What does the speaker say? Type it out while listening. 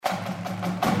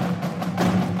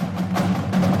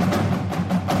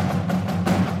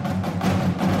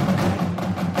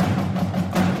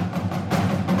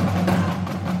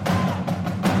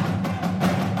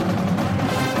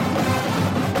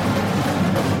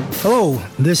Hello,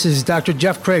 this is Dr.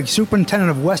 Jeff Craig, Superintendent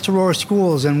of West Aurora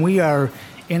Schools, and we are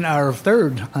in our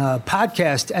third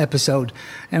podcast episode,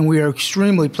 and we are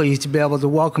extremely pleased to be able to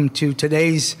welcome to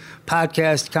today's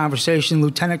podcast conversation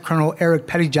Lieutenant Colonel Eric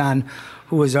Pettyjohn,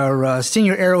 who is our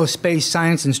Senior Aerospace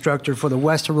Science Instructor for the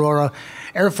West Aurora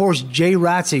Air Force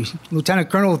JROTC. Lieutenant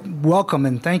Colonel, welcome,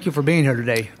 and thank you for being here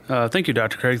today. Thank you,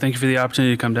 Dr. Craig. Thank you for the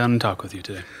opportunity to come down and talk with you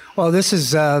today. Well, this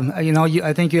is,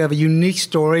 I think you have a unique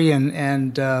story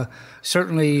and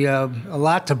certainly a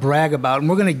lot to brag about, and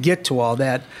we're going to get to all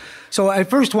that. So I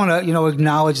first want to,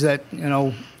 acknowledge that,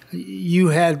 you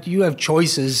have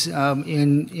choices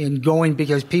in going,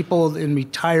 because people in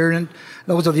retirement,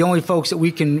 those are the only folks that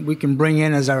we can bring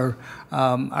in as our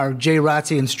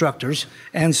JROTC instructors.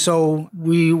 And so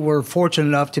we were fortunate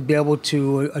enough to be able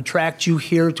to attract you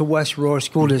here to West Aurora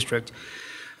School District.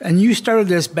 And you started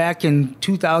this back in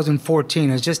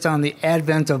 2014. It's just on the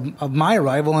advent of my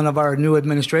arrival and of our new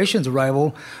administration's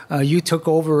arrival. You took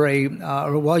over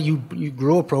you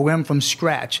grew a program from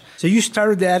scratch. So you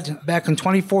started that back in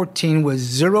 2014 with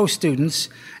 0 students,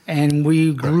 and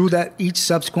we grew that each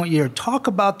subsequent year. Talk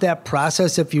about that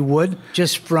process, if you would,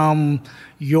 just from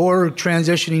your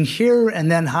transitioning here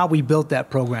and then how we built that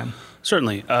program.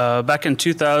 Certainly. Back in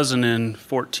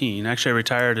 2014, actually I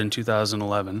retired in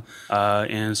 2011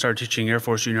 and started teaching Air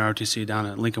Force Junior ROTC down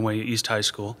at Lincoln Way East High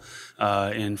School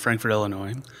in Frankfort,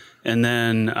 Illinois. And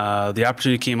then the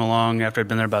opportunity came along after I'd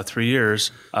been there about 3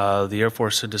 years. The Air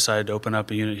Force had decided to open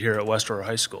up a unit here at West Aurora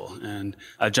High School. And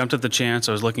I jumped at the chance.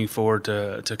 I was looking forward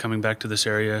to coming back to this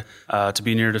area, to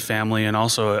be near to family, and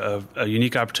also a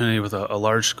unique opportunity with a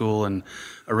large school and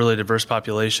a really diverse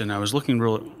population. I was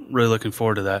really looking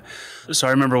forward to that. So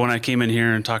I remember when I came in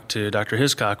here and talked to Dr.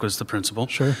 Hiscock, was the principal.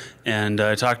 Sure. And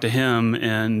I talked to him,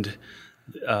 and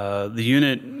the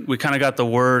unit, we kind of got the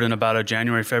word in about a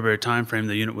January, February timeframe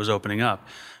the unit was opening up.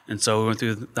 And so we went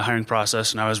through the hiring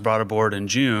process, and I was brought aboard in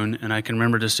June. And I can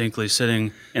remember distinctly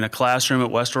sitting in a classroom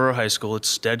at West Aurora High School.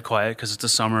 It's dead quiet because it's the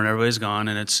summer and everybody's gone,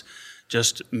 and it's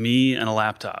just me and a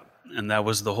laptop. And that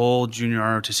was the whole junior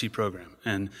ROTC program.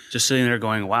 And just sitting there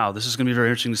going, wow, this is going to be very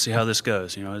interesting to see how this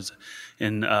goes. It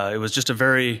was just a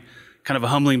very kind of a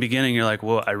humbling beginning. You're like,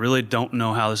 well, I really don't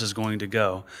know how this is going to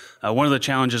go. One of the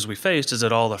challenges we faced is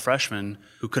that all the freshmen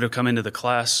who could have come into the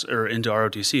class or into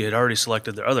ROTC had already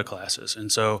selected their other classes.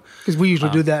 And so, because we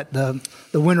usually do that the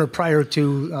winter prior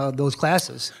to those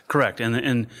classes. Correct.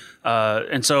 And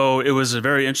so it was a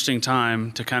very interesting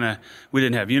time to we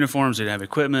didn't have uniforms, we didn't have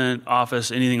equipment, office,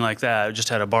 anything like that. I just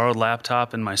had a borrowed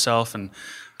laptop and myself and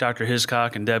Dr.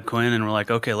 Hiscock and Deb Quinn, and we're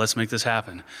like, okay, let's make this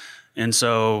happen. And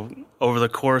so over the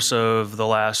course of the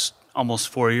last almost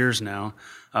 4 years now,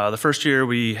 the first year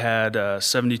we had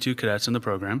 72 cadets in the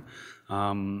program.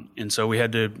 And so we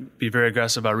had to be very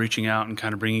aggressive about reaching out and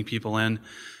kind of bringing people in.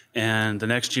 And the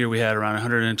next year we had around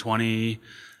 120.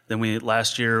 Then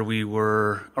last year we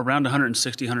were around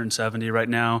 160, 170. Right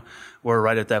now we're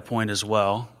right at that point as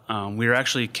well. We were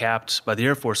actually capped by the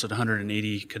Air Force at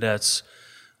 180 cadets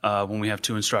when we have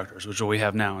 2 instructors, which is what we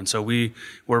have now. And so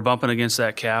we're bumping against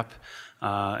that cap,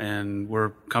 and we're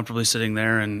comfortably sitting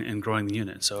there and growing the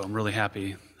unit. So I'm really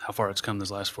happy how far it's come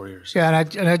this last 4 years. Yeah,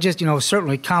 and I just,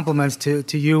 certainly compliments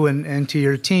to you and to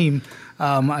your team.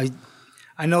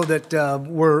 I know that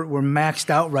we're maxed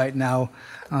out right now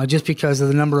just because of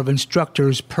the number of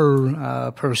instructors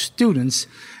per students.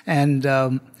 And,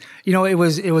 it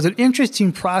was an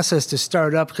interesting process to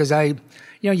start up, because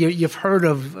you've heard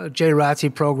of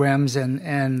JROTC programs,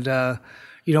 and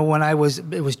when it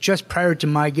was just prior to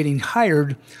my getting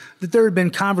hired, that there had been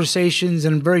conversations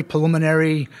and very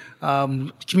preliminary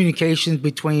communications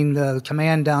between the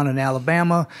command down in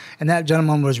Alabama, and that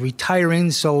gentleman was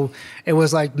retiring, so it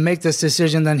was like, make this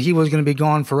decision, then he was going to be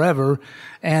gone forever.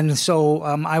 And so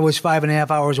I was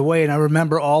 5.5 hours away, and I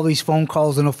remember all these phone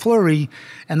calls in a flurry,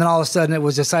 and then all of a sudden it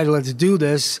was decided, let's do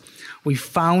this. We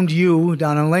found you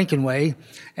down in Lincoln Way,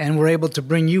 and we're able to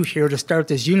bring you here to start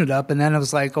this unit up. And then it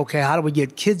was like, okay, how do we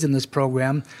get kids in this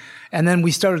program? And then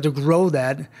we started to grow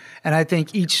that. And I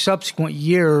think each subsequent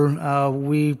year,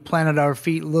 we planted our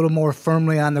feet a little more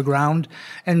firmly on the ground.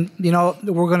 And,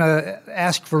 we're going to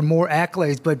ask for more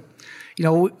accolades, but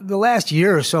the last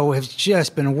year or so has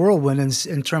just been a whirlwind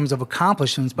in terms of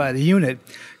accomplishments by the unit.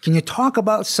 Can you talk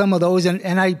about some of those?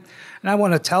 And I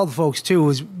want to tell the folks too,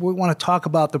 is we want to talk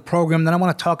about the program, then I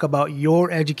want to talk about your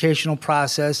educational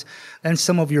process, then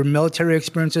some of your military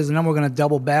experiences, and then we're going to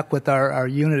double back with our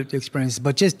unit experiences.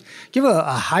 But just give a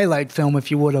highlight film, if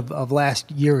you would, of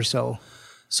last year or so.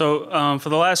 So for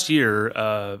the last year,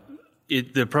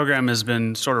 the program has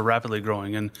been sort of rapidly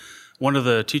growing. And one of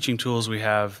the teaching tools we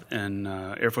have in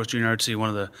Air Force Junior ROTC,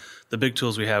 one of the big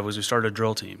tools we have was we started a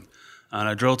drill team. And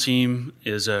a drill team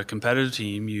is a competitive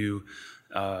team. You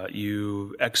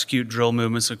execute drill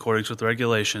movements in accordance with the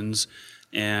regulations,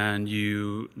 and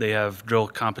they have drill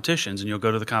competitions, and you'll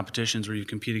go to the competitions where you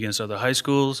compete against other high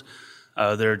schools.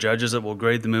 There are judges that will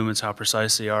grade the movements, how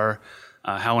precise they are,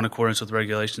 how in accordance with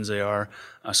regulations they are.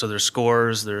 So there's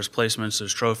scores, there's placements,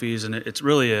 there's trophies, and it's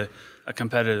really a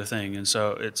competitive thing. And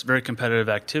so it's very competitive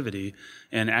activity.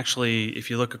 And actually, if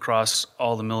you look across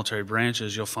all the military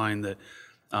branches, you'll find that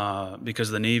because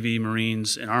the Navy,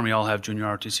 Marines, and Army all have junior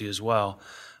ROTC as well.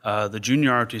 The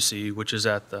junior ROTC, which is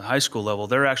at the high school level,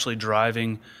 they're actually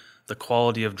driving the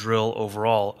quality of drill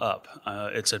overall up.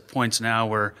 It's at points now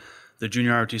where the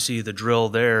junior ROTC, the drill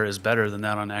there is better than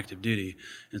that on active duty.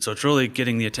 And so it's really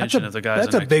getting the attention of the guys.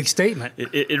 That's a big statement.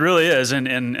 It really is,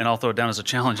 and I'll throw it down as a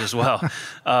challenge as well.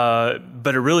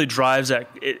 But it really drives that,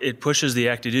 it pushes the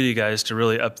active duty guys to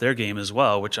really up their game as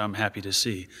well, which I'm happy to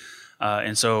see.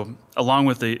 And so along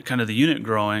with the kind of the unit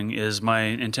growing is my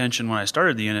intention when I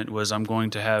started the unit was I'm going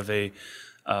to have a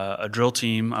drill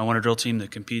team. I want a drill team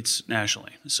that competes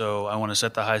nationally. So I want to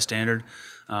set the high standard.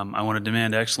 I want to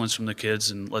demand excellence from the kids,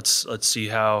 and let's see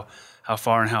how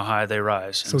far and how high they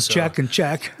rise. So check and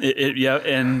check. Yeah,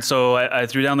 and so I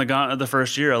threw down the gauntlet the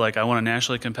first year. I want a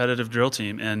nationally competitive drill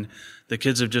team, and the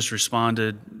kids have just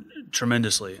responded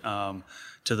tremendously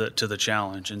to the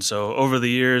challenge. And so over the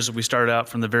years, we started out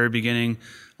from the very beginning,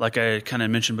 like I kind of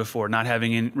mentioned before, not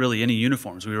having really any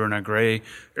uniforms. We were in our gray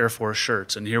Air Force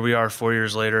shirts, and here we are 4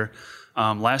 years later.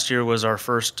 Last year was our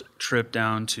first trip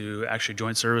down to actually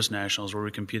Joint Service Nationals, where we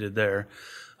competed there,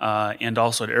 and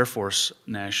also at Air Force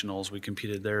Nationals, we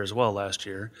competed there as well last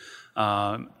year.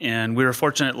 And we were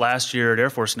fortunate last year at Air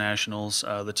Force Nationals,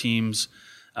 the teams,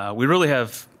 we really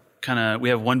have we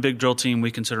have one big drill team,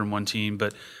 we consider them one team,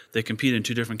 but they compete in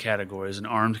two different categories, an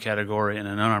armed category and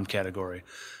an unarmed category.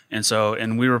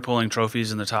 And we were pulling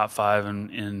trophies in the top 5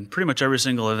 in pretty much every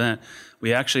single event.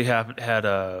 We actually had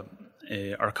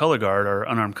our color guard, our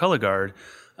unarmed color guard,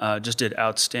 just did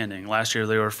outstanding. Last year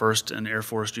they were first in Air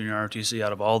Force Junior ROTC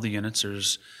out of all the units.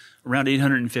 There's around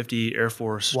 850 Air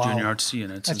Force Junior ROTC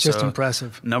units. That's just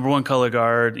impressive. Number one color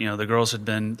guard. The girls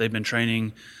they've been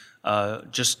training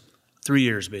just 3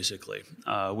 years basically,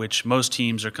 which most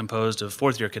teams are composed of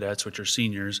fourth year cadets, which are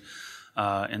seniors.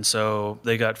 And so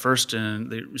they got first,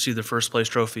 and they received the first place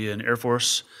trophy in Air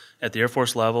Force at the Air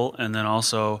Force level, and then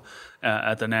also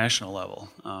at the national level.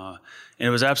 And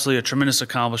it was absolutely a tremendous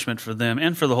accomplishment for them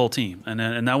and for the whole team.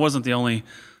 And that wasn't the only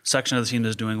section of the team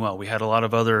that's doing well. We had a lot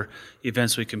of other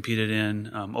events we competed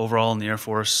in. Overall in the Air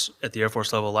Force, at the Air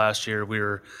Force level last year, we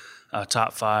were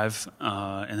top 5.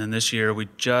 And then this year, we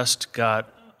just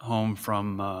got home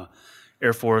from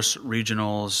Air Force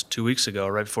regionals 2 weeks ago,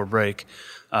 right before break.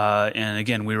 And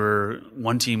again,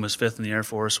 one team was 5th in the Air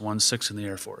Force, one 6th in the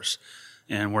Air Force.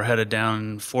 And we're headed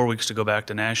down 4 weeks to go back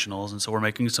to nationals. And so we're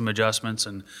making some adjustments,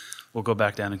 and we'll go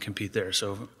back down and compete there.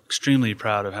 So extremely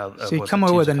proud of how. So you come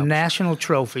away with a national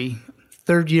trophy,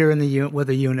 3rd year with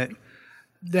a unit.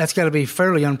 That's got to be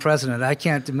fairly unprecedented. I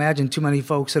can't imagine too many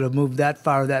folks that have moved that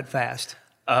far that fast.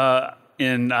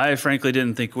 And I frankly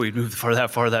didn't think we'd move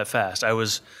that far that fast. I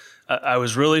was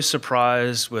really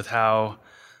surprised with how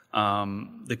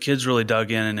the kids really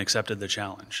dug in and accepted the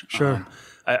challenge. Sure.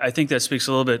 I think that speaks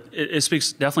a little bit. It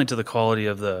speaks definitely to the quality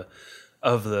of the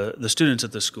students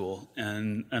at the school,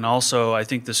 and also I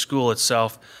think the school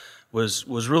itself was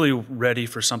really ready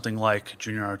for something like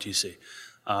junior ROTC.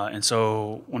 And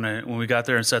so when we got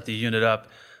there and set the unit up,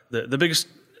 the biggest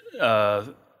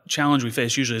challenge we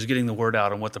face usually is getting the word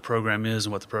out on what the program is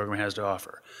and what the program has to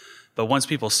offer. But once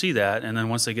people see that, and then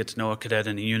once they get to know a cadet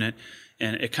in a unit,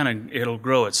 and it'll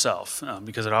grow itself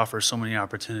because it offers so many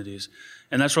opportunities.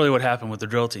 And that's really what happened with the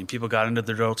drill team. People got into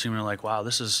the drill team and were like, "Wow,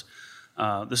 this is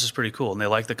pretty cool." And they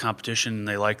like the competition, and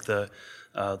they like the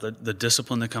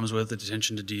discipline that comes with it,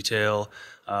 attention to detail,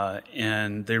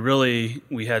 and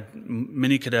we had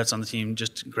many cadets on the team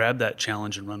just grab that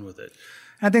challenge and run with it.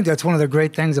 I think that's one of the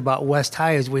great things about West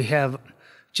High is we have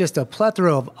just a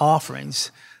plethora of offerings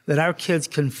that our kids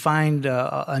can find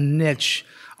a niche,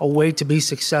 a way to be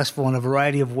successful in a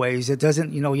variety of ways. It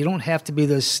doesn't, you don't have to be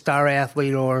this star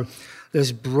athlete or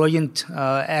this brilliant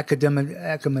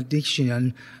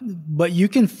academician, but you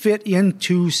can fit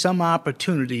into some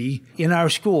opportunity in our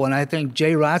school. And I think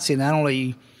JROTC not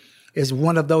only is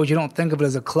one of those, you don't think of it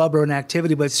as a club or an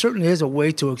activity, but it certainly is a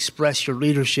way to express your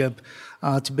leadership,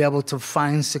 to be able to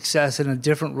find success in a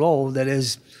different role that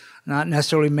is not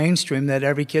necessarily mainstream that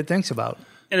every kid thinks about.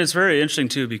 And it's very interesting,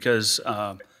 too, because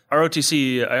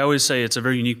ROTC, I always say it's a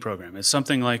very unique program. It's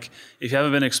something like, if you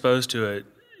haven't been exposed to it,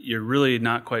 you're really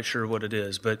not quite sure what it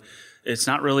is. But it's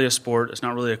not really a sport. It's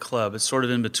not really a club. It's sort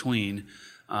of in between.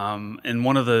 And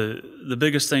one of the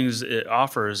biggest things it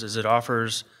offers is it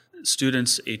offers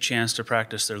students a chance to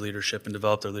practice their leadership and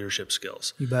develop their leadership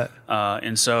skills. You bet.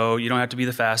 And so you don't have to be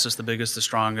the fastest, the biggest, the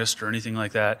strongest, or anything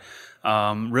like that.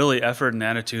 Really, effort and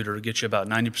attitude are to get you about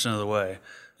 90% of the way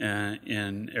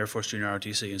in Air Force Junior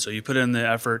ROTC. And so you put in the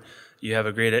effort, you have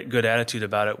a good attitude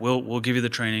about it. We'll give you the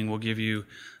training, we'll give you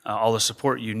all the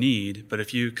support you need. But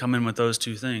if you come in with those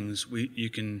two things, you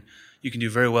can do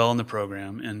very well in the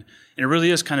program. And it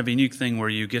really is kind of a unique thing where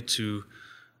you get to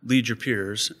lead your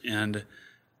peers. And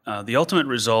the ultimate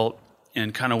result,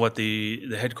 and kind of what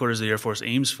the headquarters of the Air Force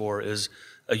aims for, is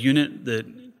a unit that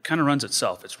kind of runs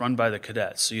itself. It's run by the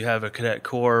cadets. So you have a cadet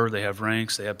corps, they have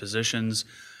ranks, they have positions.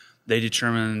 They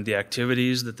determine the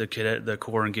activities that the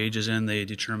corps engages in. They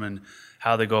determine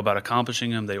how they go about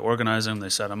accomplishing them. They organize them. They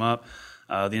set them up.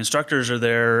 The instructors are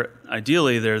there.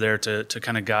 Ideally, they're there to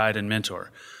kind of guide and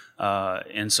mentor.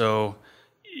 And so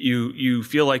you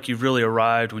feel like you've really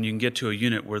arrived when you can get to a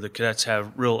unit where the cadets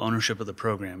have real ownership of the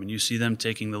program, and you see them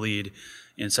taking the lead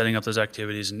in setting up those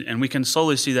activities. And we can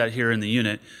slowly see that here in the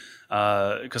unit.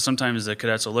 Because sometimes the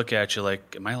cadets will look at you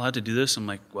like, am I allowed to do this? I'm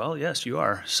like, well, yes, you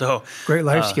are. So great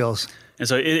life skills. And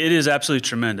so it is absolutely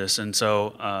tremendous. And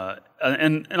so,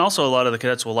 and also a lot of the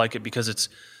cadets will like it because it's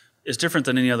different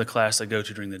than any other class they go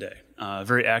to during the day.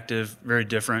 Very active, very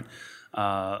different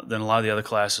than a lot of the other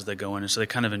classes they go in. And so they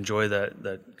kind of enjoy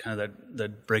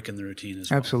that break in the routine as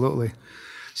well. Absolutely.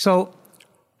 So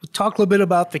we talked a little bit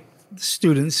about the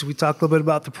students. We talked a little bit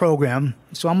about the program.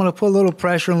 So I'm going to put a little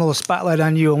pressure and a little spotlight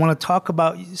on you. I want to talk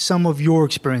about some of your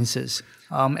experiences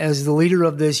as the leader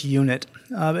of this unit,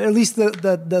 at least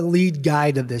the lead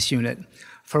guide of this unit,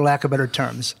 for lack of better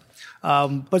terms.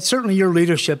 But certainly your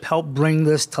leadership helped bring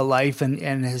this to life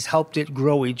and has helped it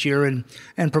grow each year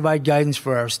and provide guidance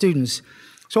for our students.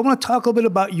 So I want to talk a little bit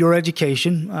about your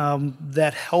education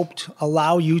that helped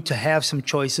allow you to have some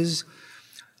choices.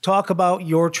 Talk about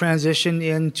your transition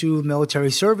into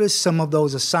military service, some of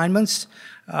those assignments,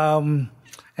 and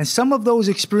some of those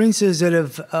experiences that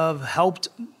have helped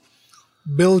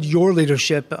build your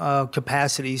leadership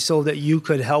capacity so that you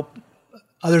could help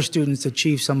other students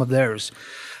achieve some of theirs.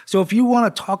 So if you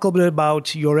want to talk a little bit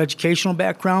about your educational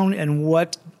background and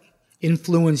what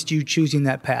influenced you choosing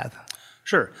that path.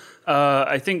 Sure.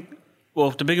 I think,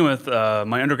 well, to begin with,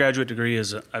 my undergraduate degree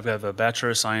is I have a Bachelor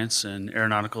of Science in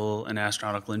Aeronautical and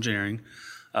Astronautical Engineering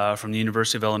from the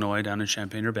University of Illinois down in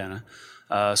Champaign-Urbana.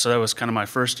 So that was kind of my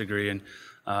first degree, and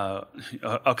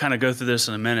I'll kind of go through this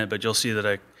in a minute, but you'll see that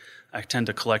I tend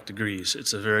to collect degrees.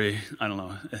 It's a very, I don't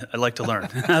know, I like to learn.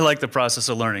 I like the process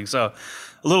of learning. So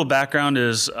a little background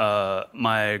is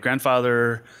my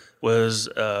grandfather was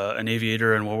an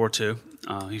aviator in World War II.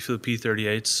 He flew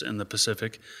P-38s in the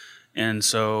Pacific. And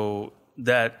so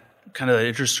that kind of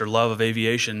interest or love of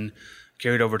aviation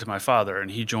carried over to my father, and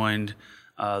he joined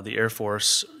the Air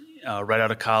Force right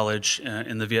out of college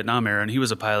in the Vietnam era, and he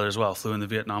was a pilot as well, flew in the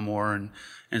Vietnam War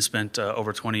and spent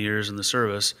over 20 years in the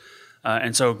service.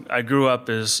 And so I grew up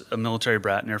as a military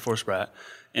brat, an Air Force brat,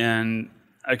 and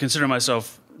I consider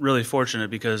myself really fortunate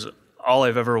because all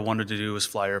I've ever wanted to do was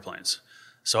fly airplanes.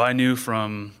 So I knew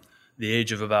from the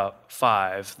age of about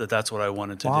 5 that that's what I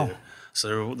wanted to do.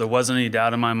 So there wasn't any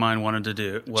doubt in my mind wanted to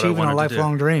do what I wanted to do. Achieving a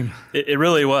lifelong dream. It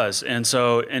really was. And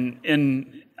so,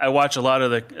 and I watch a lot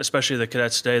of especially the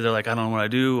cadets today, they're like, I don't know what I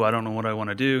do, I don't know what I want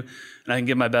to do, and I can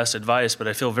give my best advice, but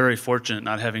I feel very fortunate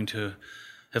not having to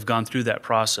have gone through that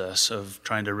process of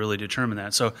trying to really determine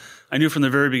that. So I knew from the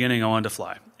very beginning I wanted to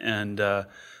fly. And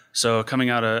so coming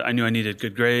out I knew I needed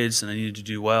good grades and I needed to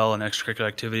do well in extracurricular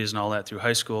activities and all that through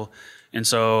high school. And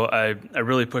so I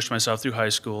really pushed myself through high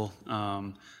school.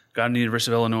 Got into the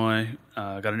University of Illinois,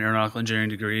 got an aeronautical engineering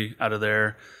degree out of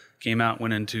there, came out,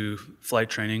 went into flight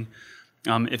training.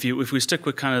 If we stick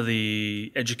with kind of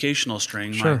the educational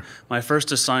string, sure. my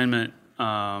first assignment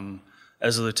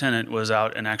as a lieutenant was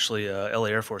out in actually LA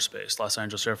Air Force Base, Los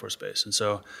Angeles Air Force Base. And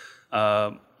so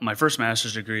my first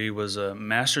master's degree was a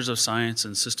Master's of Science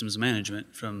in Systems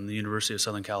Management from the University of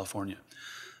Southern California.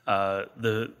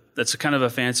 That's a kind of a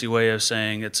fancy way of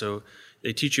saying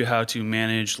they teach you how to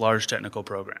manage large technical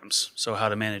programs. So how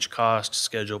to manage cost,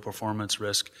 schedule, performance,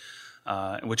 risk,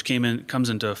 which comes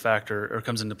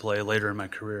into play later in my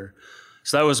career.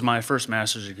 So that was my first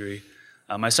master's degree.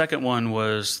 My second one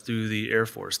was through the Air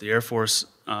Force. The Air Force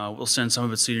will send some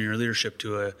of its senior leadership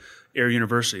to a Air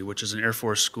University, which is an Air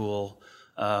Force school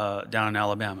down in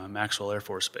Alabama, Maxwell Air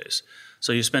Force Base.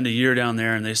 So you spend a year down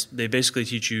there, and they basically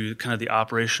teach you kind of the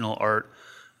operational art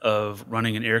of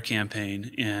running an air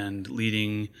campaign and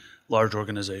leading large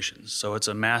organizations. So it's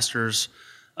a master's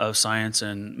of science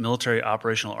in military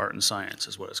operational art and science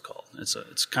is what it's called.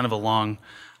 It's kind of a long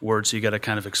word, so you got to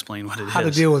kind of explain what it is. How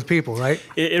to deal with people, right?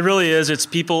 It really is. It's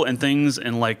people and things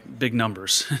and like big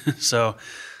numbers. So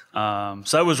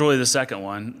that was really the second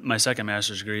one, my second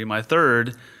master's degree. My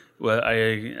third, well,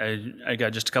 I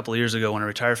got just a couple of years ago when I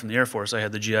retired from the Air Force. I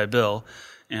had the GI Bill,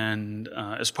 and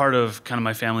as part of kind of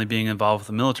my family being involved with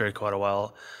the military quite a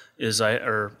while,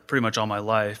 or pretty much all my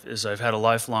life, I've had a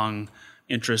lifelong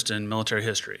interest in military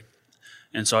history.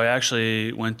 And so I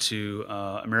actually went to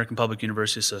American Public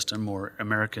University System, or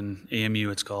American AMU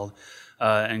it's called,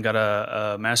 and got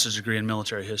a master's degree in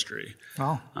military history.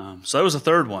 Wow. So that was the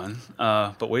third one,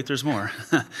 but wait, there's more.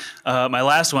 My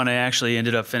last one I actually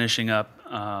ended up finishing up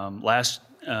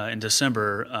in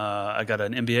December. I got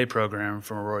an MBA program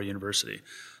from Aurora University.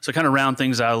 So kind of round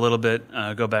things out a little bit,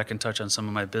 go back and touch on some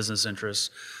of my business interests.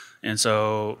 And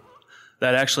so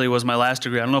that actually was my last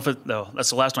degree. I don't know if that's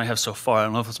the last one I have so far. I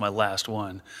don't know if it's my last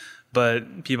one.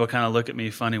 But people kind of look at me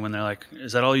funny when they're like,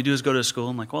 is that all you do is go to school?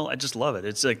 I'm like, well, I just love it.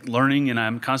 It's like learning, and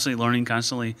I'm constantly learning,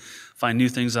 constantly find new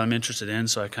things that I'm interested in.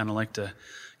 So I kind of like to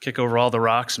kick over all the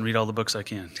rocks and read all the books I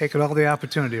can. Take it all the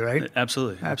opportunity, right?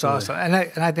 Absolutely. That's absolutely.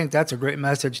 awesome. And I think that's a great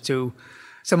message to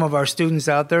some of our students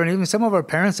out there, and even some of our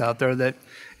parents out there, that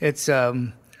it's,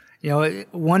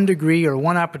 one degree or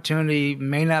one opportunity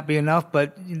may not be enough,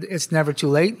 but it's never too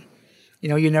late.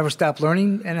 You never stop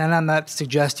learning, and I'm not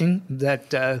suggesting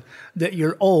that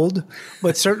you're old,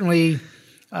 but certainly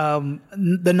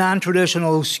the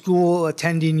non-traditional school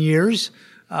attending years.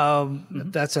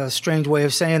 That's a strange way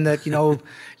of saying that.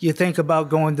 You think about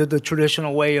going to the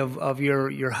traditional way of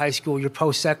your high school, your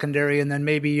post-secondary, and then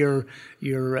maybe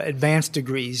your advanced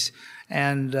degrees.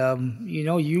 And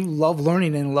you love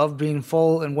learning and love being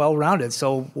full and well-rounded.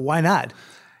 So why not?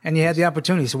 And you had the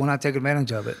opportunity, so why not take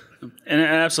advantage of it? And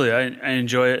absolutely, I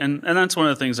enjoy it, and that's one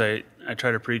of the things I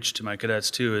try to preach to my cadets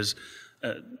too is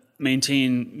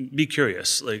be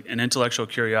curious, like an intellectual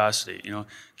curiosity.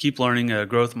 Keep learning, a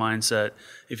growth mindset.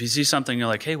 If you see something, you're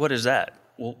like, hey, what is that?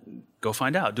 Well, go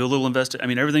find out. Do a little investigation. I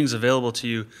mean, everything's available to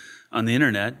you on the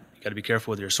internet. You got to be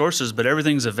careful with your sources, but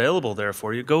everything's available there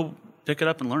for you. Go pick it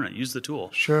up and learn it. Use the tool.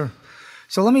 Sure.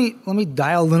 So let me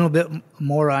dial a little bit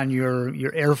more on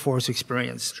your Air Force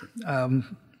experience. Sure.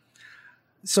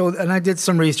 And I did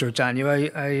some research on you.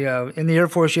 In the Air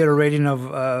Force, you had a rating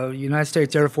of United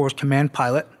States Air Force Command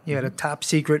Pilot. You had a top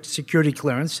secret security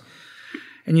clearance,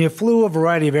 and you flew a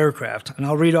variety of aircraft. And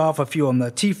I'll read off a few of them: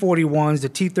 the T-41s, the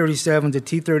T-37s, the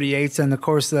T-38s, and of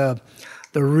course the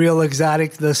real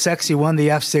exotic, the sexy one,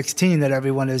 the F-16 that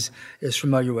everyone is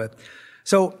familiar with.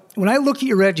 So when I look at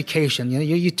your education,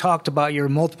 you talked about your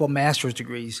multiple master's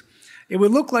degrees. It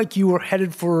would look like you were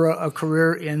headed for a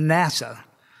career in NASA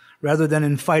rather than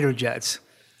in fighter jets.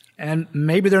 And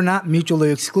maybe they're not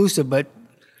mutually exclusive, but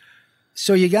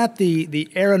so you got the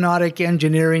aeronautic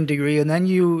engineering degree, and then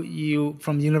you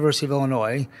from the University of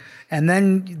Illinois, and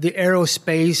then the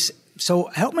aerospace. So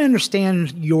help me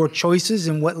understand your choices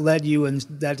and what led you in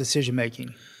that decision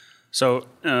making. So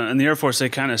in the Air Force, they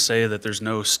kind of say that there's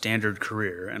no standard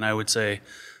career, and I would say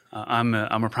I'm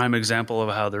a prime example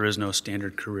of how there is no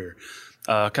standard career.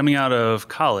 Coming out of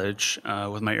college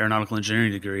with my aeronautical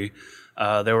engineering degree,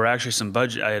 there were actually some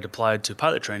budget. I had applied to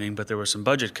pilot training, but there were some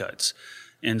budget cuts,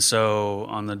 and so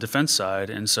on the defense side,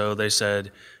 and so they said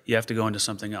you have to go into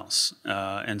something else.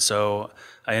 And so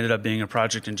I ended up being a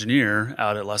project engineer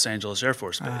out at Los Angeles Air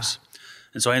Force Base.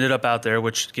 And so I ended up out there,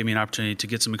 which gave me an opportunity to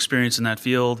get some experience in that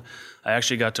field. I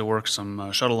actually got to work some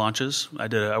shuttle launches.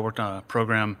 I worked on a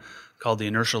program called the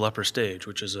Inertial Upper Stage,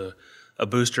 which is a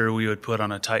booster we would put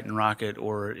on a Titan rocket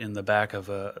or in the back of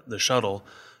the shuttle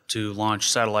to launch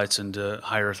satellites into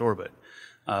high Earth orbit.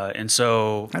 And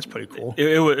so that's pretty cool.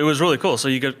 It was really cool. So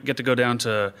you get to go down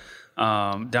to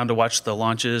watch the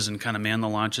launches and kind of man the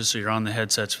launches. So you're on the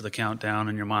headsets for the countdown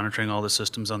and you're monitoring all the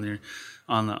systems on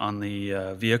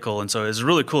the vehicle. And so it's a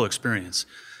really cool experience.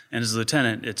 And as a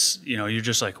lieutenant, it's, you're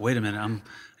just like, wait a minute, I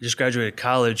just graduated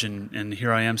college and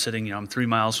here I am sitting, I'm 3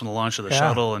 miles from the launch of the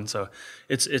shuttle. And so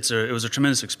it was a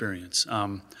tremendous experience.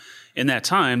 In that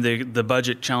time, the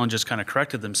budget challenges kind of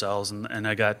corrected themselves, and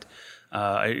I got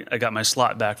my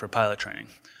slot back for pilot training.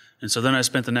 And so then I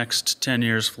spent the next 10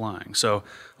 years flying. So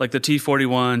like the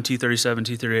T-41, T-37,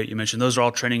 T-38 you mentioned, those are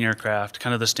all training aircraft,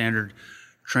 kind of the standard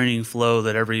training flow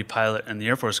that every pilot in the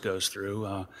Air Force goes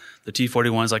through. The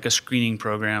T-41 is like a screening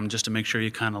program just to make sure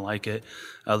you kind of like it.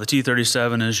 The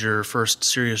T-37 is your first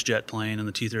serious jet plane, and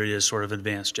the T-38 is sort of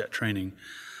advanced jet training.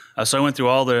 So I went through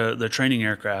all the training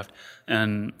aircraft.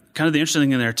 And kind of the interesting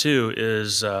thing in there, too,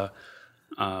 is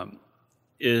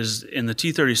is in the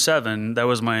T-37. That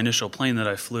was my initial plane that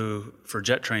I flew for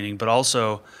jet training, but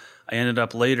also I ended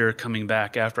up later coming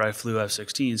back after I flew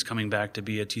F-16s, coming back to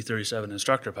be a T-37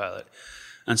 instructor pilot.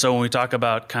 And so when we talk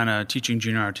about kind of teaching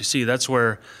junior ROTC, that's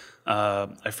where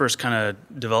I first kind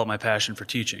of developed my passion for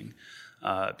teaching,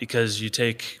 because you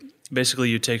take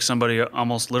somebody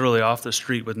almost literally off the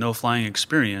street with no flying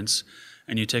experience,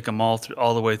 and you take them all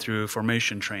the way through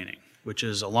formation training, which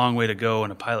is a long way to go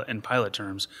in pilot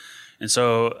terms. And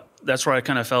so that's where I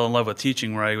kind of fell in love with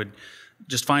teaching, where I would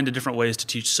just find the different ways to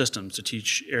teach systems, to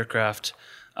teach aircraft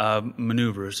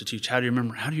maneuvers, to teach how do you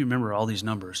remember all these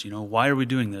numbers? Why are we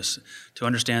doing this? To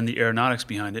understand the aeronautics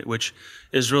behind it, which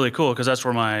is really cool because that's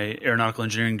where my aeronautical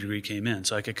engineering degree came in.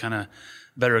 So I could kind of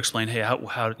better explain, hey,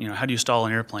 how do you stall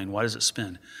an airplane? Why does it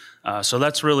spin? So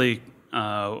that's really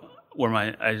where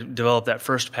I developed that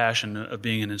first passion of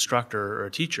being an instructor or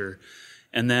a teacher,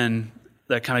 and then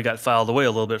that kind of got filed away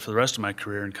a little bit for the rest of my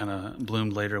career and kind of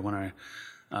bloomed later when I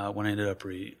ended up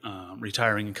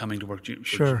retiring and coming to work junior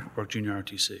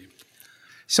ROTC.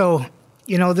 So,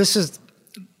 this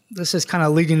is kind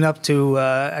of leading up to,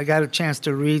 I got a chance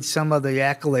to read some of the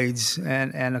accolades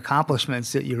and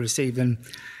accomplishments that you received.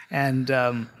 And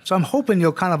so I'm hoping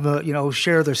you'll kind of,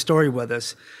 share their story with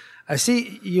us. I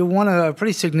see you won a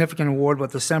pretty significant award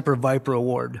with the Semper Viper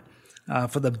Award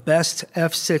for the best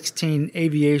F-16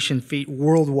 aviation feat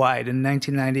worldwide in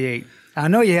 1998. I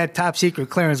know you had top secret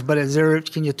clearance, but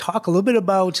can you talk a little bit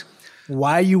about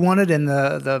why you won it and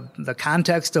the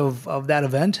context of that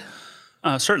event?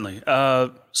 Certainly.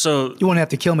 So you won't have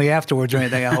to kill me afterwards or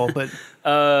anything, I hope. But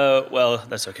well,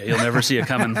 that's okay. You'll never see it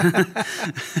coming.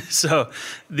 So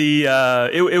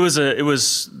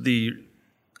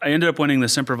I ended up winning the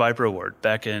Semper Viper Award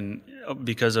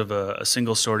because of a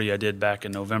single sortie I did back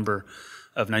in November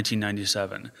of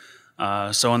 1997.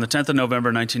 So on the 10th of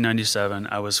November 1997,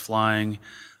 I was flying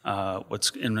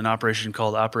what's in an operation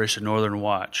called Operation Northern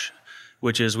Watch,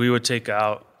 which is we would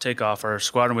our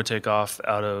squadron would take off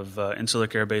out of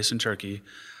Incirlik Air Base in Turkey.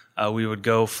 We would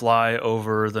go fly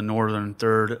over the northern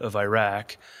third of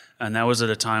Iraq, and that was at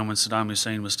a time when Saddam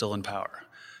Hussein was still in power.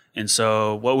 And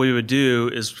so what we would do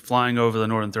is, flying over the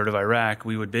northern third of Iraq,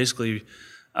 we would basically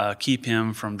keep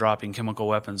him from dropping chemical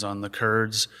weapons on the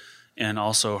Kurds and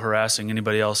also harassing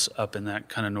anybody else up in that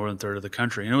kind of northern third of the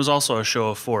country. And it was also a show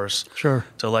of force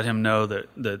to let him know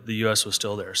that the U.S. was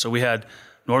still there. So we had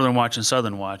Northern Watch and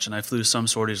Southern Watch, and I flew some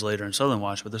sorties later in Southern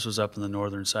Watch, but this was up in the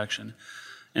northern section.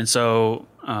 And so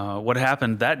what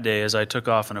happened that day is I took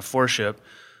off in a four-ship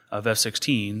of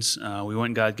F-16s. We went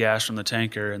and got gas from the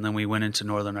tanker, and then we went into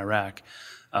northern Iraq.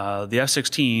 The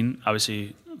F-16,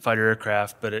 obviously fighter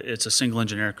aircraft, but it's a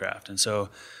single-engine aircraft. And so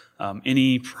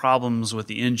any problems with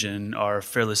the engine are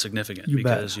fairly significant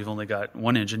because you've only got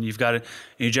one engine. You've got an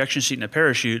ejection seat and a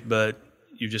parachute, but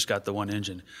you've just got the one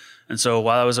engine. And so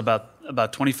while I was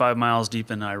about 25 miles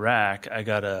deep in Iraq, I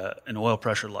got an oil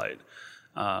pressure light,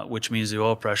 which means the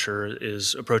oil pressure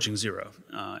is approaching zero.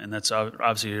 And that's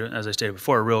obviously, as I stated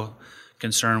before, a real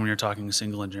concern when you're talking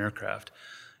single-engine aircraft.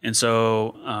 And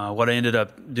so what I ended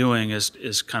up doing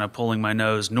is kind of pulling my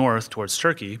nose north towards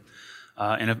Turkey,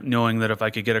 and knowing that if I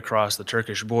could get across the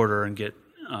Turkish border and get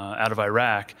out of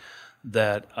Iraq,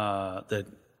 that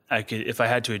I could, if I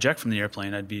had to eject from the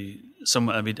airplane,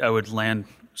 I would land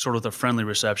sort of with a friendly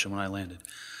reception when I landed.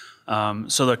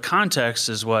 So the context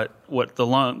is what the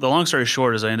long story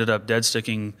short is I ended up dead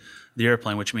sticking the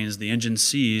airplane, which means the engine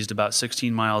seized about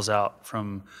 16 miles out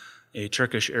from a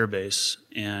Turkish airbase,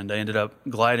 and I ended up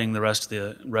gliding the rest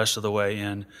of the way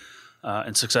in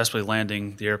and successfully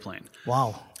landing the airplane.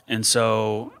 Wow. And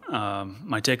so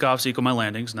my takeoffs equal my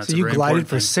landings, and that's so a very important thing. You glided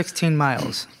for 16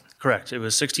 miles. Correct. It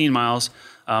was 16 miles.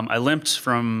 I limped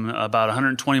from about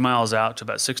 120 miles out to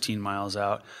about 16 miles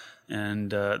out.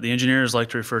 And the engineers like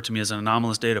to refer to me as an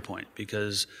anomalous data point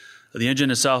because the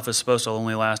engine itself is supposed to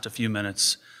only last a few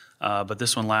minutes, but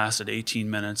this one lasted 18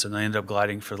 minutes, and I ended up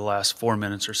gliding for the last 4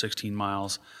 minutes or 16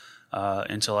 miles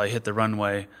until I hit the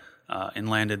runway and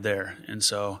landed there. And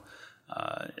so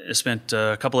I spent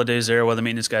a couple of days there while the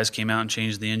maintenance guys came out and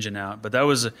changed the engine out. But that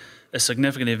was a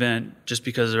significant event just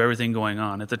because of everything going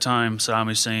on. At the time, Saddam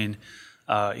Hussein,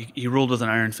 he ruled with an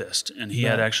iron fist, and he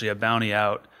had actually a bounty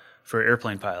out for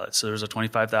airplane pilots. So there was a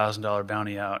 $25,000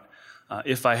 bounty out.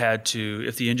 If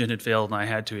the engine had failed and I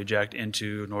had to eject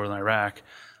into northern Iraq,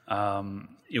 I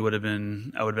would have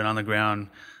been on the ground.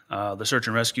 The search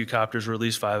and rescue copters were at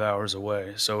least 5 hours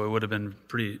away, so it would have been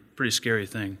pretty scary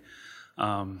thing.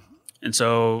 And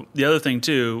so the other thing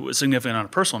too, significant on a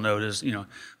personal note, is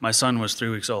my son was 3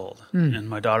 weeks old and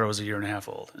my daughter was a year and a half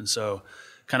old, and so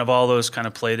kind of all those kind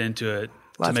of played into it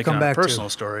to make it a personal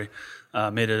story.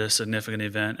 made it a significant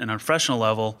event. And on a professional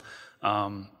level,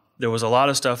 there was a lot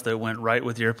of stuff that went right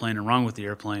with the airplane and wrong with the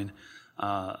airplane.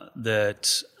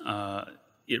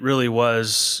 It really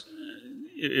was.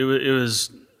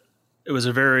 It was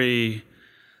a very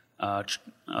I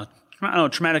don't know,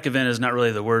 traumatic event is not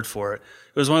really the word for it.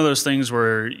 It was one of those things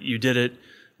where you did it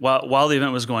while the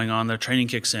event was going on. The training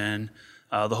kicks in,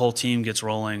 the whole team gets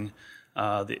rolling.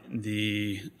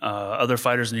 The other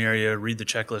fighters in the area read the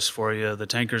checklist for you. The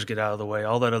tankers get out of the way.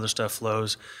 All that other stuff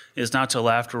flows. It's not till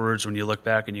afterwards when you look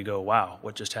back and you go, "Wow,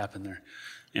 what just happened there?"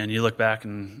 And you look back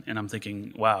and I'm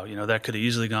thinking, "Wow, that could have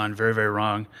easily gone very, very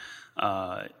wrong."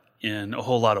 In a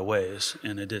whole lot of ways,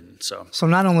 and it didn't. So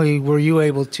not only were you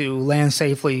able to land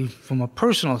safely from a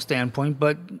personal standpoint,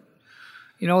 but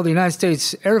the United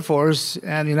States Air Force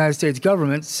and the United States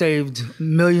government saved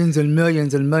millions and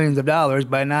millions and millions of dollars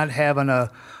by not having a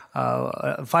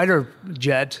fighter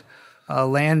jet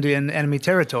land in enemy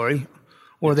territory,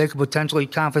 where they could potentially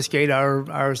confiscate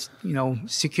our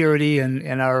security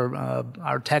and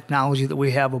our technology that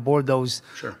we have aboard those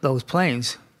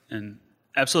planes. And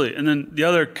absolutely. And then the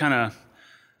other kind of,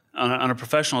 on a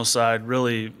professional side,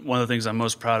 really one of the things I'm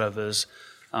most proud of is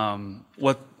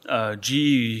what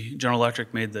GE, General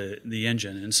Electric, made the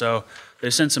engine. And so they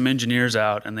sent some engineers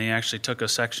out, and they actually took a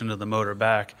section of the motor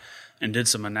back and did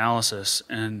some analysis.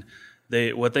 And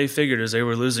what they figured is they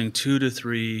were losing 2 to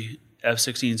 3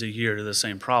 F-16s a year to the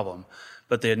same problem,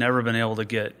 but they had never been able to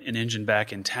get an engine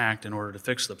back intact in order to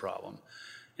fix the problem.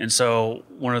 And so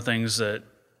one of the things that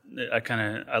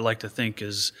I like to think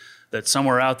is that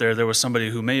somewhere out there was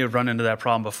somebody who may have run into that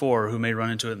problem before, who may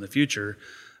run into it in the future,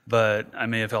 but I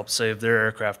may have helped save their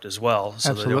aircraft as well,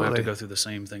 so that they don't have to go through the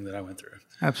same thing that I went through.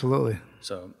 Absolutely.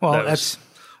 So,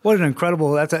 what an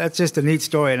incredible. That's just a neat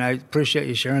story, and I appreciate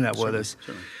you sharing that with us.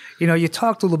 Certainly. You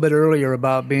talked a little bit earlier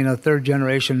about being a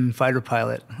third-generation fighter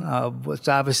pilot. It's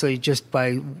obviously just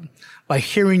by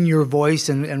hearing your voice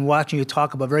and watching you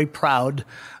talk about, very proud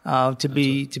to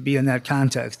be in that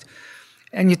context.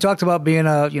 And you talked about being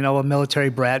a military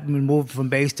brat and moved from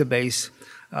base to base,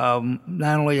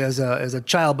 not only as a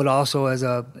child but also as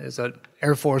an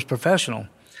Air Force professional.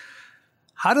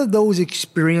 How did those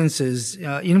experiences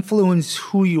influence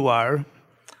who you are,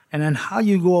 and then how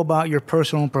you go about your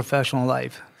personal and professional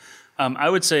life? I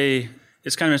would say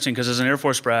it's kind of interesting because as an Air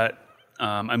Force brat,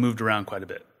 I moved around quite a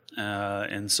bit.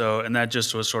 And that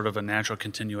just was sort of a natural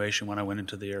continuation when I went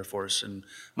into the Air Force and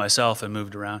myself and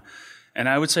moved around. And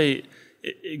I would say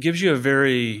it gives you a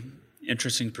very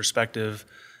interesting perspective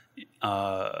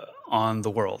on the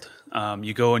world.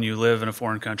 You go and you live in a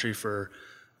foreign country for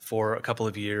a couple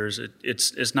of years.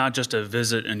 It's not just a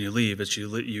visit and you leave. It's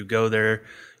you go there,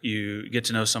 you get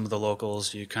to know some of the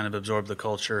locals, you kind of absorb the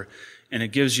culture, and it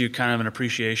gives you kind of an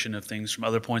appreciation of things from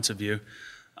other points of view.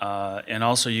 And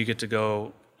also you get to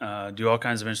go do all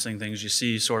kinds of interesting things. You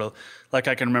see sort of, like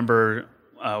I can remember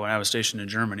when I was stationed in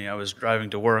Germany, I was driving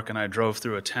to work and I drove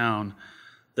through a town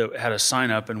that had a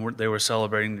sign up and they were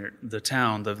celebrating the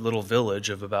town, the little village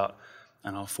of about,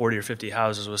 40 or 50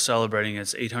 houses was celebrating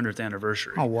its 800th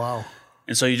anniversary. Oh, wow.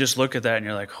 And so you just look at that and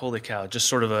you're like, holy cow, just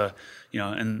sort of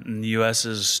in the U.S.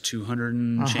 is 200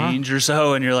 and change or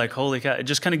so, and you're like, holy cow. It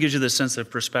just kind of gives you this sense of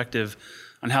perspective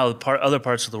on how other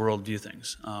parts of the world view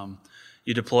things.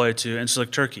 You deploy to, and it's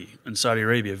like Turkey and Saudi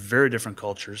Arabia, very different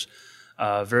cultures,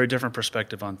 very different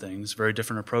perspective on things, very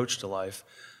different approach to life.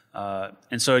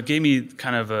 And so it gave me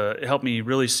it helped me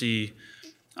really see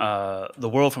the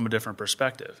world from a different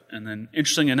perspective. And then,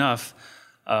 interesting enough,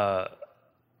 I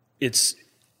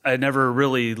had never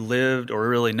really lived or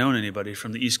really known anybody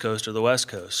from the East Coast or the West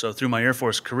Coast. So through my Air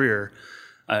Force career,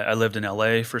 I lived in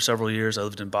LA for several years. I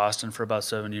lived in Boston for about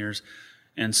 7 years.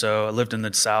 And so I lived in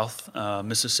the South,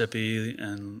 Mississippi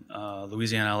and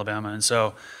Louisiana, Alabama. And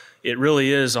so it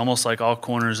really is almost like all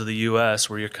corners of the U.S.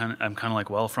 where I'm kind of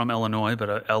like, well, from Illinois,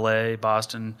 but L.A.,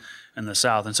 Boston, and the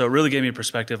South. And so it really gave me a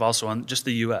perspective also on just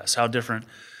the U.S., how different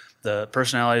the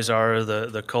personalities are,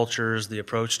 the cultures, the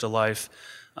approach to life.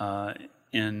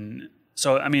 And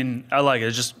so, I mean, I like it.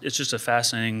 It's just a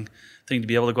fascinating thing to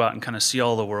be able to go out and kind of see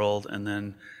all the world. And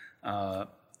then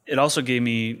it also gave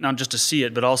me, not just to see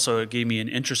it, but also it gave me an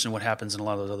interest in what happens in a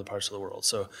lot of those other parts of the world.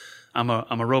 So I'm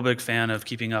a real big fan of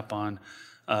keeping up on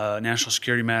national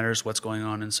security matters, what's going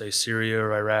on in, say, Syria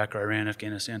or Iraq or Iran,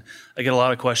 Afghanistan. I get a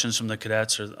lot of questions from the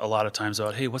cadets a lot of times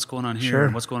about, hey, what's going on here? Sure.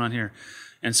 And what's going on here?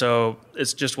 And so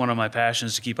it's just one of my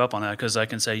passions to keep up on that because I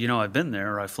can say, I've been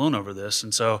there or I've flown over this.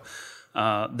 And so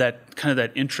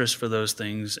that interest for those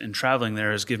things and traveling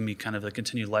there has given me kind of a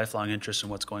continued lifelong interest in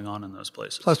what's going on in those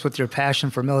places. Plus, with your passion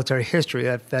for military history,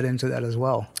 that fed into that as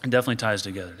well. It definitely ties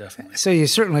together, definitely. So you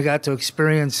certainly got to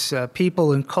experience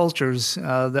people and cultures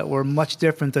that were much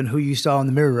different than who you saw in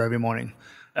the mirror every morning.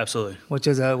 Absolutely. Which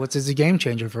is a game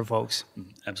changer for folks.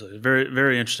 Absolutely. Very,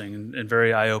 very interesting and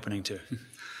very eye-opening too.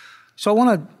 So I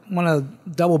want to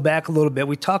double back a little bit.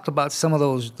 We talked about some of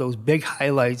those big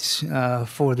highlights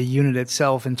for the unit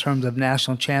itself in terms of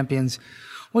national champions.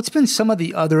 What's been some of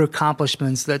the other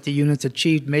accomplishments that the unit's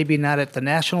achieved, maybe not at the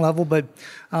national level, but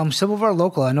some of our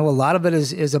local? I know a lot of it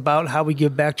is about how we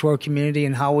give back to our community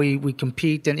and how we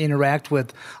compete and interact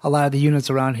with a lot of the units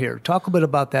around here. Talk a bit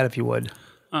about that if you would.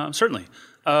 Certainly.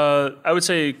 I would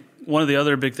say one of the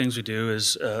other big things we do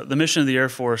is the mission of the Air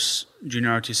Force Junior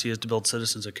ROTC is to build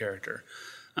citizens of character.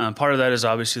 Part of that is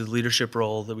obviously the leadership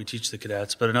role that we teach the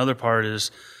cadets, but another part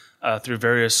is through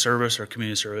various service or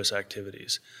community service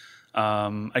activities.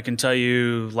 I can tell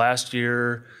you last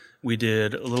year we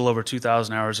did a little over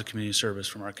 2,000 hours of community service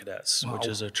from our cadets, Wow. which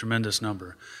is a tremendous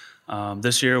number.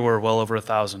 This year we're well over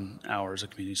 1,000 hours of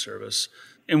community service.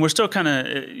 And we're still kind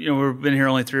of, we've been here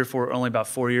only about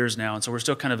 4 years now, and so we're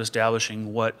still kind of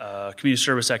establishing what community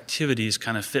service activities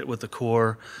kind of fit with the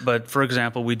core. But for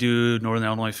example, we do Northern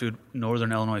Illinois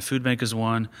Food Bank is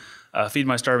one. Feed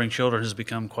My Starving Children has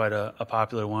become quite a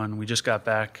popular one. We just got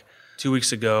back 2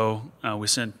 weeks ago. We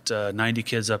sent 90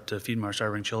 kids up to Feed My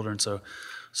Starving Children. So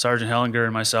Sergeant Hellinger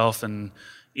and myself and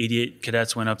 88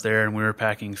 cadets went up there, and we were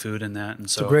packing food in that. And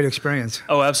so it's a great experience.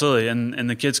 Oh, absolutely. And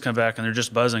the kids come back and they're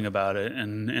just buzzing about it.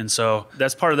 And so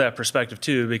that's part of that perspective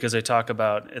too, because they talk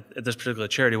about at this particular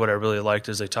charity, what I really liked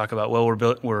is they talk about, well,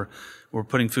 we're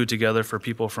putting food together for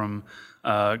people from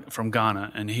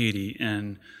Ghana and Haiti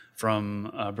and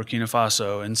from Burkina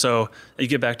Faso. And so you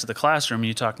get back to the classroom and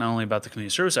you talk not only about the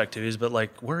community service activities, but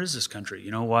like, where is this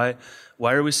country?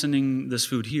 Why are we sending this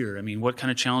food here? I mean, what kind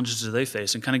of challenges do they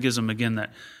face? And kind of gives them, again,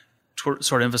 that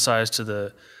sort of emphasize to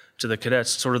the cadets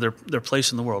sort of their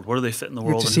place in the world. Where do they fit in the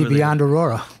world? To see beyond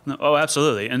Aurora. Oh,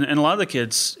 absolutely. And a lot of the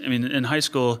kids, I mean, in high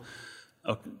school,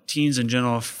 teens in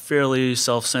general are fairly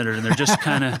self-centered, and they're just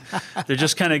kind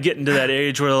of getting to that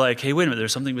age where they're like, hey, wait a minute,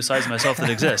 there's something besides myself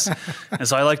that exists. And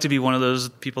so I like to be one of those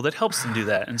people that helps them do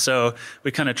that. And so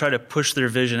we kind of try to push their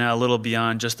vision out a little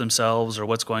beyond just themselves or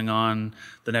what's going on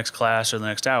the next class or the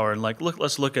next hour. And like,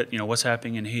 let's look at what's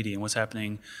happening in Haiti and what's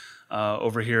happening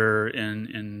over here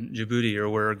in Djibouti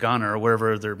or Ghana or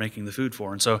wherever they're making the food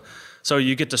for. And so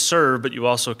you get to serve, but you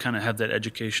also kind of have that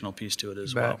educational piece to it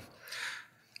as well.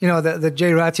 The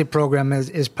JROTC program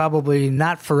is probably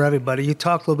not for everybody. You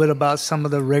talked a little bit about some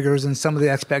of the rigors and some of the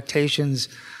expectations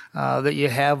that you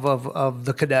have of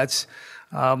the cadets.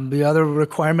 The other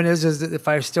requirement is that if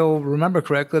I still remember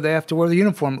correctly, they have to wear the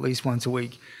uniform at least once a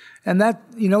week. And that,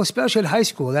 especially at high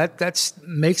school, that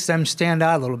makes them stand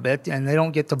out a little bit, and they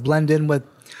don't get to blend in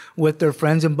with their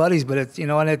friends and buddies. But it's,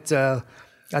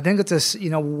 I think it's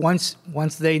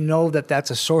once they know that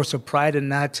that's a source of pride and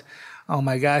not, oh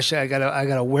my gosh, I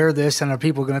gotta wear this, and are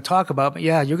people going to talk about me?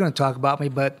 Yeah, you're going to talk about me,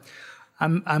 but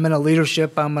I'm in a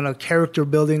leadership, I'm in a character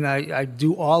building. I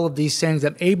do all of these things.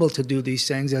 I'm able to do these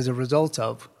things as a result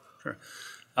of. Sure.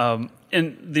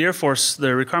 In the Air Force,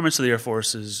 the requirements of the Air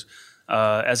Force is,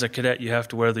 as a cadet, you have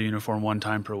to wear the uniform one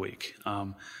time per week.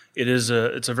 It's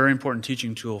a very important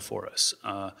teaching tool for us.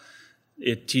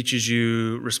 It teaches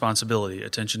you responsibility,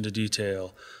 attention to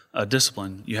detail,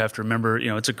 discipline. You have to remember,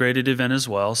 it's a graded event as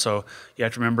well, so you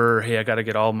have to remember, hey, I got to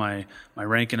get all my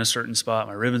rank in a certain spot,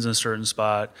 my ribbons in a certain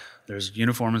spot. There's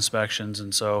uniform inspections,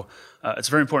 and so it's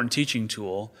a very important teaching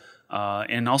tool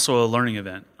and also a learning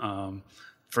event.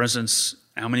 For instance,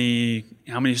 how many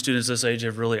students this age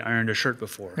have really ironed a shirt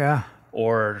before? Yeah.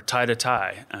 Or tied a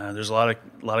tie? There's a lot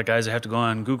of guys that have to go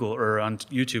on Google or on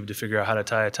YouTube to figure out how to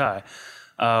tie a tie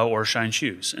or shine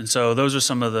shoes, and so those are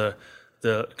some of the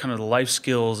kind of the life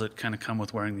skills that kind of come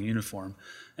with wearing the uniform.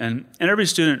 And every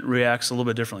student reacts a little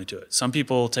bit differently to it. Some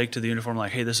people take to the uniform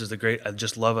like, hey, this is I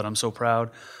just love it, I'm so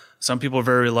proud. Some people are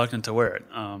very reluctant to wear it.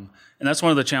 And that's one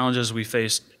of the challenges we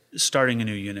faced starting a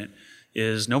new unit,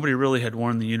 is nobody really had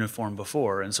worn the uniform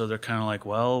before. And so they're kind of like,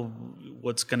 well,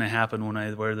 what's going to happen when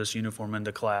I wear this uniform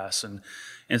into class?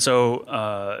 And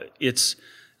so it's,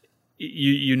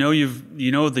 you know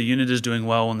the unit is doing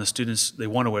well when the students, they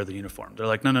want to wear the uniform. They're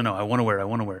like, no, I want to wear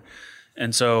it.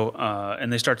 And so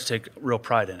and they start to take real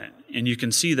pride in it. And you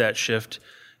can see that shift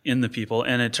in the people.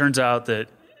 And it turns out that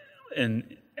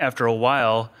after a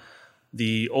while,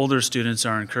 the older students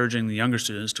are encouraging the younger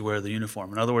students to wear the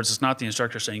uniform. In other words, it's not the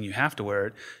instructor saying you have to wear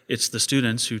it. It's the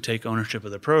students who take ownership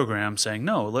of the program saying,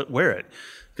 no, wear it.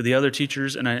 The other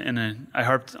teachers, and I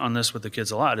harped on this with the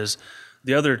kids a lot, is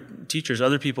the other teachers,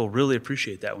 other people really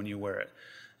appreciate that when you wear it.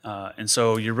 And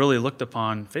so you're really looked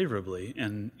upon favorably,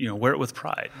 and wear it with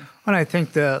pride. And I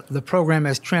think the program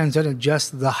has transcended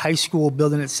just the high school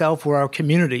building itself, where our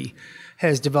community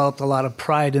has developed a lot of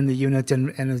pride in the unit.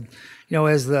 And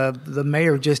as the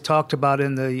mayor just talked about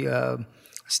in the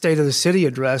State of the City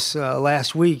address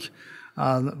last week,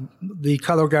 the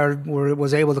color guard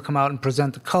was able to come out and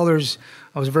present the colors.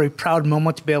 It was a very proud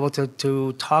moment to be able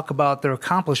to talk about their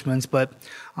accomplishments, but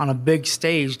on a big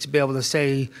stage to be able to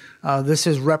say this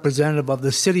is representative of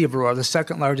the city of Aurora, the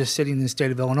second largest city in the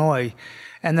state of Illinois.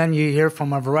 And then you hear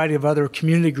from a variety of other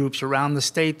community groups around the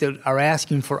state that are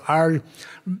asking for our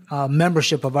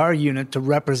membership of our unit to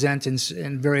represent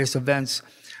in various events.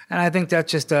 And I think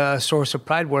that's just a source of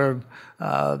pride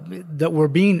that we're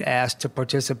being asked to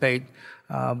participate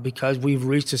because we've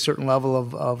reached a certain level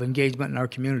of engagement in our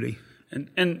community.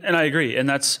 And I agree. And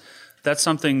that's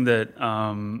something that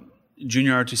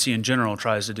junior ROTC in general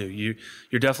tries to do.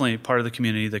 You're definitely part of the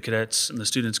community. The cadets and the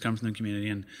students come from the community.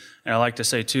 And I like to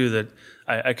say, too, that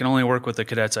I can only work with the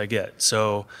cadets I get.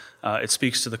 So it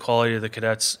speaks to the quality of the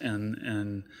cadets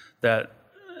and that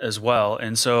as well.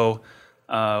 And so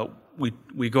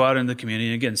we go out in the community.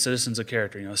 And again, citizens of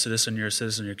character. You're a citizen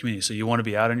in your community. So you want to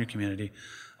be out in your community.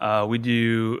 We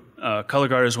do color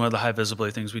guard is one of the high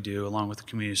visibility things we do, along with the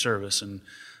community service. And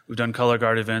we've done color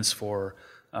guard events for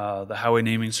the highway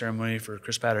naming ceremony for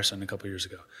Chris Patterson a couple years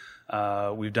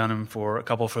ago. We've done them for a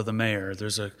couple for the mayor.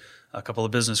 There's a couple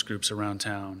of business groups around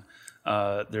town.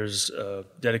 There's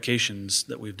dedications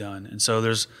that we've done, and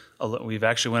so we've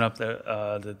actually went up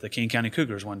the Kane County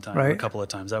Cougars one time, right. A couple of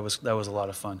times. That was a lot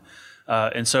of fun.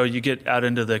 And so you get out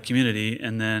into the community,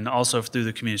 and then also through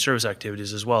the community service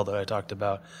activities as well that I talked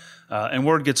about. And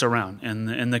word gets around,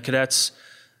 and the cadets,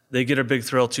 they get a big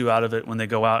thrill too out of it when they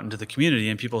go out into the community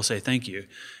and people say thank you.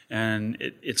 And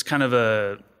it's kind of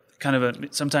a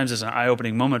sometimes it's an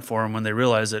eye-opening moment for them when they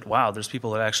realize that, wow, there's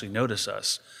people that actually notice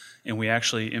us, and we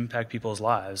actually impact people's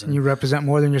lives. And you represent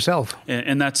more than yourself.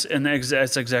 And that's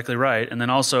exactly right. And then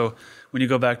also, when you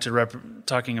go back to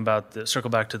talking about circle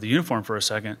back to the uniform for a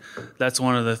second, that's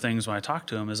one of the things when I talk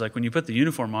to them is like when you put the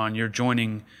uniform on, you're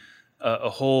joining a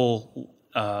whole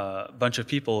bunch of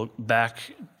people back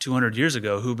 200 years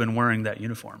ago who've been wearing that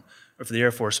uniform, or for the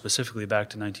Air Force specifically back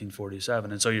to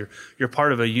 1947. And so you're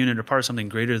part of a unit or part of something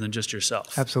greater than just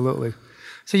yourself. Absolutely.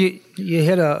 So you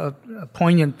hit a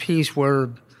poignant piece where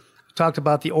you talked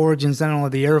about the origins not only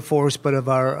of the Air Force but of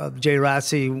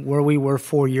JROTC, where we were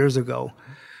 4 years ago.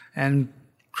 And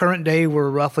current day, we're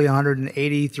roughly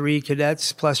 183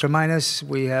 cadets, plus or minus.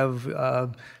 We have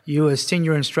you as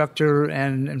senior instructor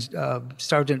and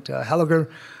Sergeant Helliger.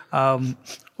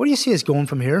 Where do you see us going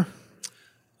from here?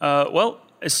 Well,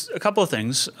 it's a couple of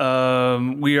things.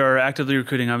 We are actively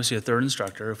recruiting, obviously, a third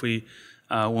instructor. If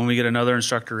when we get another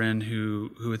instructor in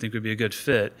who we think would be a good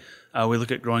fit, we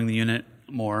look at growing the unit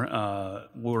more.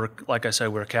 Like I said,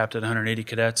 we're capped at 180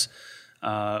 cadets.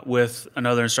 With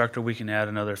another instructor, we can add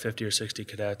another 50 or 60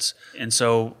 cadets. And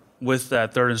so with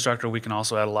that third instructor, we can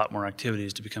also add a lot more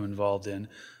activities to become involved in,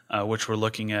 which we're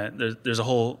looking at. There are a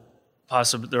whole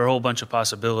bunch of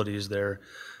possibilities there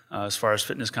as far as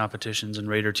fitness competitions and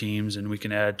Raider teams, and we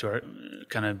can add to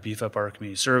kind of beef up our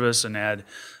community service and add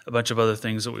a bunch of other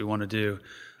things that we want to do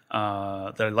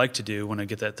that I'd like to do when I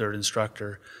get that third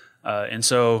instructor. And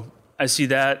so I see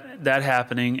that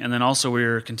happening, and then also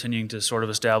we're continuing to sort of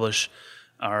establish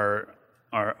our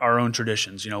own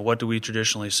traditions. What do we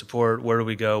traditionally support? Where do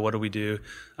we go? What do we do?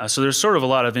 So there's sort of a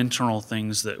lot of internal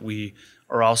things that we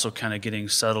are also kind of getting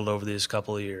settled over these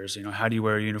couple of years. How do you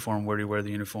wear a uniform? Where do you wear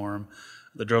the uniform?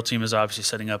 The drill team is obviously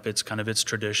setting up its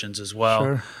traditions as well.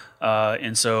 Sure.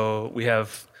 And so we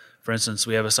have, for instance,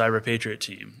 we have a Cyber Patriot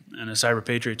team. And a Cyber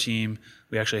Patriot team,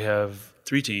 we actually have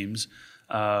 3 teams.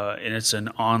 And it's an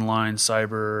online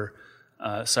cyber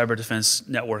defense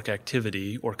network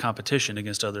activity or competition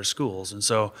against other schools. And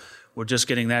so we're just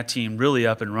getting that team really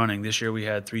up and running. This year we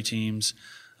had 3 teams,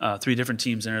 3 different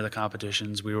teams enter the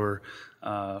competitions. We were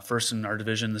first in our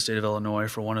division in the state of Illinois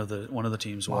for one of the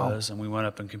teams. Wow. And we went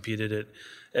up and competed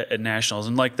at nationals.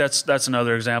 And that's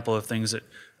another example of things that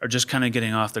are just kind of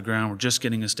getting off the ground. We're just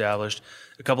getting established.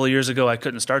 A couple of years ago, I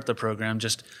couldn't start the program.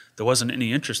 Just there wasn't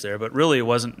any interest there. But really, it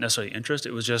wasn't necessarily interest.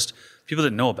 It was just people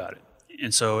didn't know about it.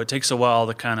 And so it takes a while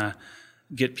to kind of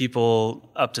get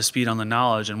people up to speed on the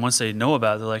knowledge. And once they know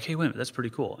about it, they're like, hey, wait a minute, that's pretty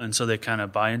cool. And so they kind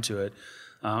of buy into it.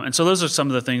 And so those are some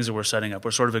of the things that we're setting up.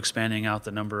 We're sort of expanding out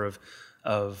the number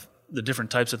of the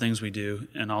different types of things we do,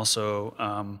 and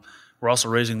also we're also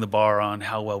raising the bar on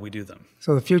how well we do them.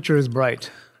 So the future is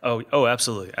bright. Oh,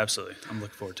 absolutely. I'm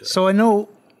looking forward to it. So I know,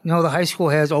 the high school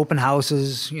has open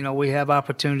houses. We have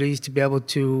opportunities to be able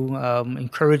to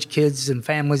encourage kids and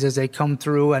families as they come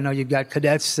through. I know you've got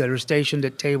cadets that are stationed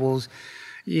at tables.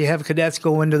 You have cadets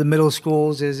go into the middle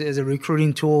schools as a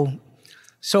recruiting tool.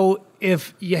 So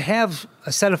if you have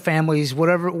a set of families,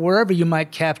 wherever you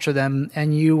might capture them,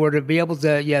 and you were to be able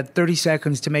to, you had 30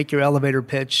 seconds to make your elevator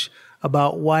pitch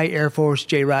about why Air Force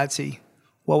JROTC,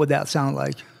 what would that sound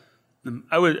like?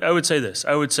 I would say this.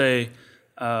 I would say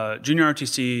junior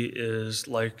ROTC is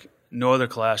like no other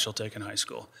class you'll take in high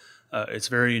school. It's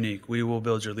very unique. We will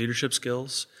build your leadership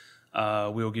skills.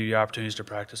 We will give you opportunities to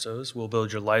practice those. We'll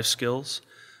build your life skills.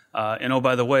 And oh,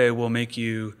 by the way, we'll make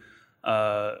you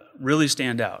really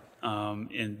stand out.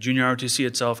 And junior ROTC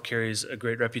itself carries a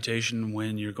great reputation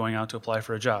when you're going out to apply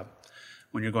for a job,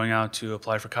 when you're going out to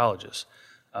apply for colleges,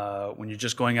 when you're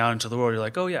just going out into the world. You're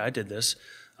like, oh yeah, I did this,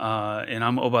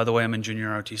 and by the way, I'm in junior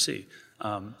ROTC.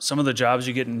 Some of the jobs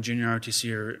you get in junior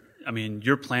ROTC are,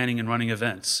 you're planning and running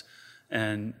events,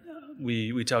 and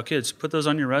we tell kids, put those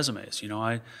on your resumes.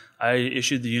 I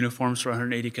issued the uniforms for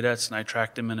 180 cadets, and I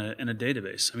tracked them in a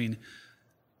database.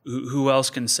 Who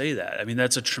else can say that?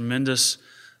 That's a tremendous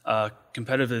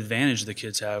competitive advantage the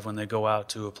kids have when they go out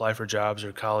to apply for jobs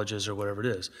or colleges or whatever it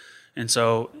is. And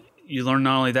so you learn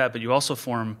not only that, but you also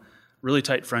form really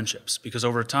tight friendships, because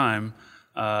over time,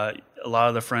 a lot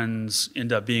of the friends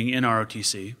end up being in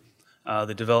ROTC.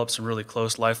 They develop some really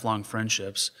close, lifelong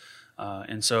friendships.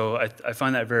 And so I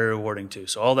find that very rewarding too.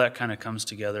 So all that kind of comes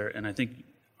together, and I think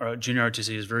our junior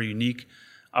ROTC is a very unique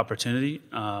opportunity,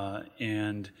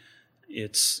 and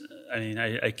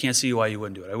I can't see why you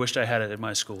wouldn't do it. I wished I had it at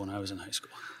my school when I was in high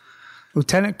school.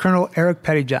 Lieutenant Colonel Eric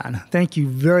Pettyjohn, thank you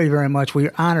very, very much.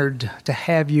 We're honored to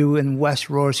have you in West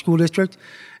Aurora School District,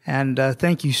 and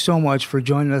thank you so much for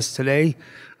joining us today.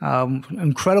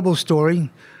 Incredible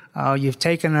story. You've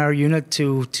taken our unit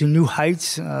to new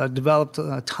heights, developed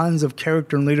tons of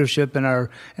character and leadership in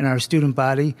our student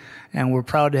body, and we're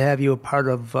proud to have you a part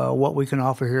of what we can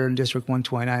offer here in District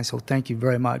 129. So thank you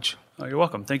very much. Oh, you're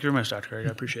welcome. Thank you very much, Dr. Craig. I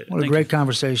appreciate it. What a great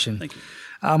conversation. Thank you.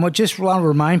 I just want to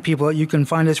remind people that you can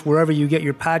find us wherever you get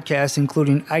your podcasts,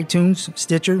 including iTunes,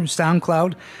 Stitcher,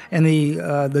 SoundCloud, and the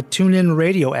TuneIn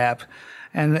Radio app.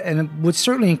 And would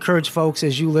certainly encourage folks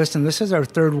as you listen. This is our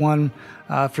third one.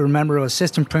 If you remember,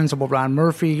 Assistant Principal Ron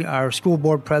Murphy, our school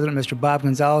board president, Mr. Bob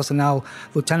Gonzalez, and now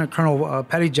Lieutenant Colonel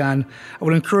Pettyjohn. I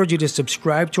would encourage you to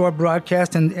subscribe to our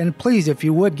broadcast, and please, if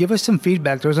you would, give us some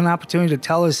feedback. There's an opportunity to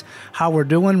tell us how we're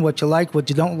doing, what you like, what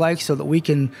you don't like, so that we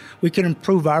can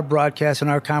improve our broadcast and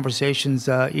our conversations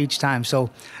each time. So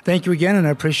thank you again, and I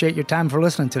appreciate your time for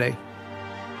listening today.